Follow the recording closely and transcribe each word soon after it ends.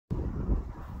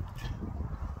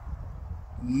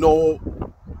No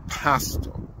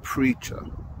pastor, preacher,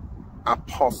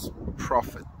 apostle,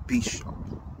 prophet, bishop,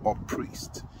 or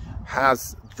priest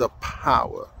has the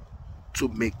power to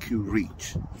make you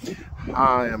rich.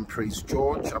 Hi, I'm Praise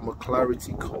George. I'm a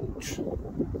clarity coach.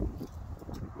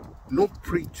 No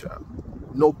preacher,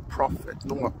 no prophet,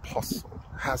 no apostle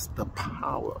has the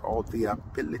power or the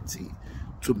ability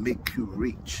to make you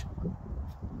rich.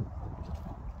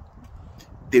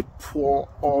 They pour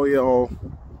oil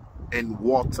and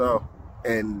water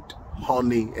and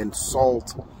honey and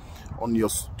salt on your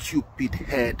stupid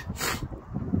head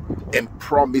and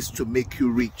promise to make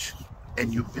you rich,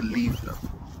 and you believe them.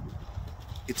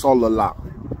 It's all a lie.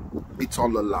 It's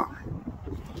all a lie.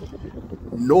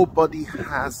 Nobody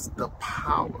has the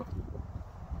power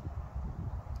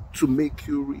to make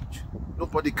you rich.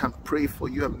 Nobody can pray for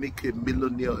you and make you a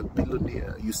millionaire, a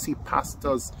billionaire. You see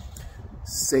pastors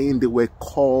saying they were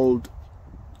called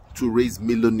to raise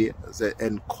millionaires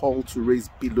and called to raise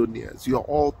billionaires. You're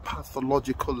all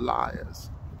pathological liars.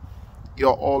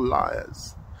 You're all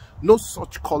liars. No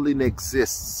such calling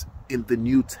exists in the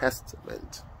New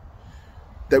Testament.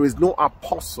 There is no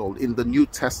apostle in the New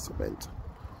Testament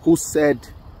who said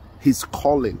his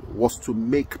calling was to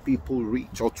make people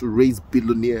rich or to raise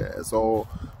billionaires or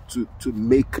to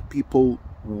make people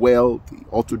wealthy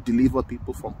or to deliver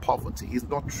people from poverty. It's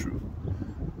not true.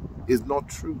 It's not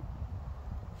true.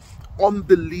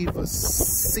 Unbelievers,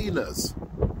 sinners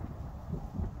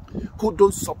who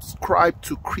don't subscribe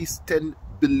to Christian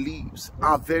beliefs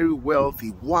are very wealthy.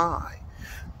 Why?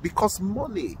 Because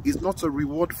money is not a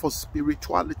reward for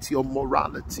spirituality or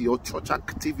morality or church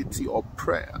activity or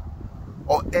prayer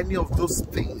or any of those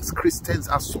things Christians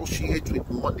associate with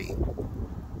money.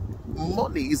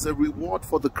 Money is a reward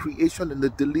for the creation and the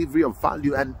delivery of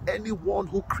value, and anyone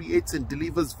who creates and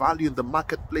delivers value in the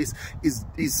marketplace is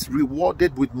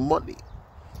rewarded with money.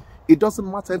 It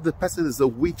doesn't matter if the person is a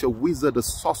witch, a wizard, a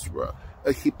sorcerer,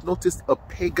 a hypnotist, a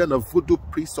pagan, a voodoo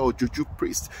priest, or a juju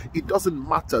priest. It doesn't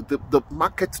matter. The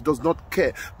market does not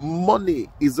care. Money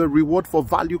is a reward for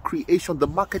value creation. The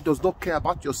market does not care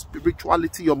about your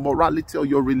spirituality, your morality, or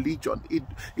your religion.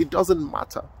 It doesn't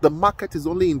matter. The market is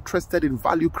only interested in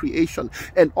value creation.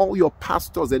 And all your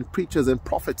pastors and preachers and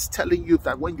prophets telling you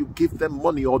that when you give them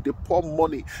money or they pour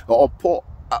money or pour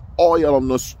oil on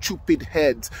those stupid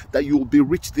heads that you will be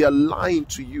rich, they are lying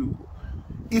to you.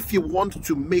 If you want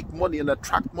to make money and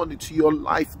attract money to your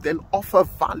life, then offer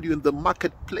value in the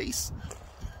marketplace.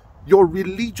 Your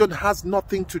religion has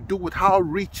nothing to do with how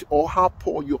rich or how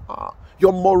poor you are.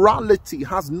 Your morality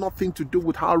has nothing to do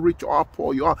with how rich or how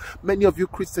poor you are. Many of you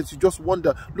Christians, you just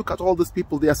wonder, look at all these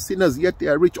people, they are sinners, yet they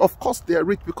are rich. Of course they are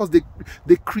rich because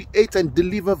they create and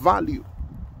deliver value.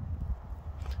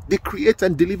 They create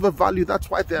and deliver value. That's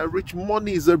why they are rich.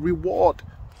 Money is a reward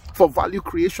for value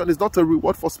creation. Is not a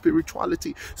reward for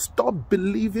spirituality. Stop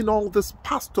believing all these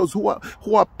pastors who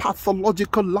are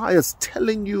pathological liars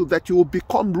telling you that you will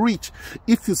become rich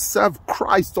if you serve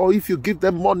Christ or if you give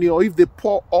them money or if they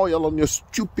pour oil on your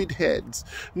stupid heads.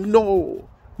 No.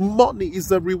 Money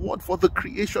is a reward for the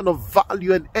creation of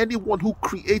value, and anyone who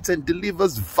creates and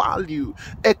delivers value,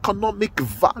 economic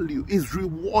value, is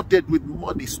rewarded with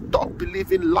money. Stop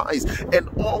believing lies. And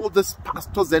all these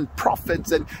pastors and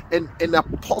prophets and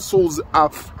apostles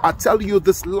are telling you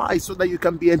this lie so that you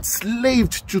can be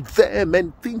enslaved to them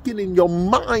and thinking in your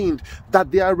mind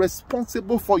that they are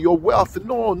responsible for your wealth.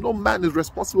 No, no man is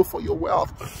responsible for your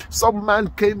wealth. Some man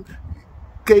came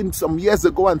some years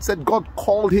ago and said God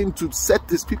called him to set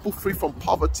these people free from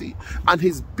poverty, and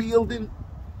he's building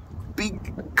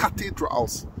big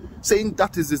cathedrals saying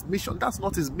that is his mission. That's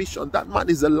not his mission. That man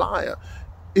is a liar.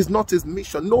 It's not his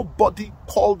mission. Nobody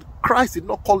called, Christ did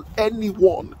not call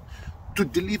anyone to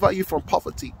deliver you from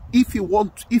poverty. If you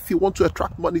want to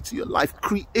attract money to your life,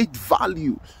 create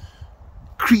value.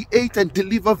 Create and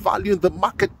deliver value in the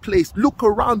marketplace. Look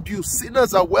around you.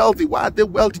 Sinners are wealthy. Why are they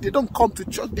wealthy? They don't come to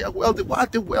church. They are wealthy. Why are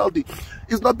they wealthy?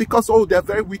 It's not because, oh, they're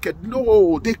very wicked.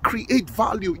 No, they create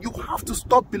value. You have to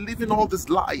stop believing all these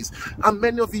lies. And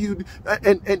many of you,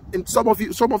 and some of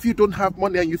you don't have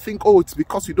money, and you think, oh, it's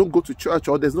because you don't go to church,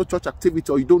 or there's no church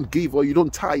activity, or you don't give, or you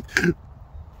don't tithe,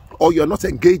 or you're not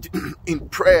engaged in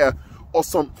prayer, or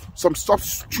some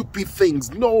stupid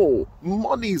things. No,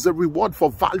 money is a reward for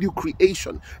value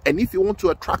creation. And if you want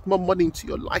to attract more money into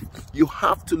your life, you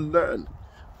have to learn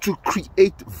to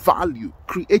create value,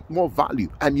 create more value,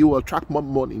 and you will attract more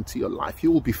money into your life.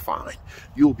 You will be fine.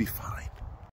 You will be fine.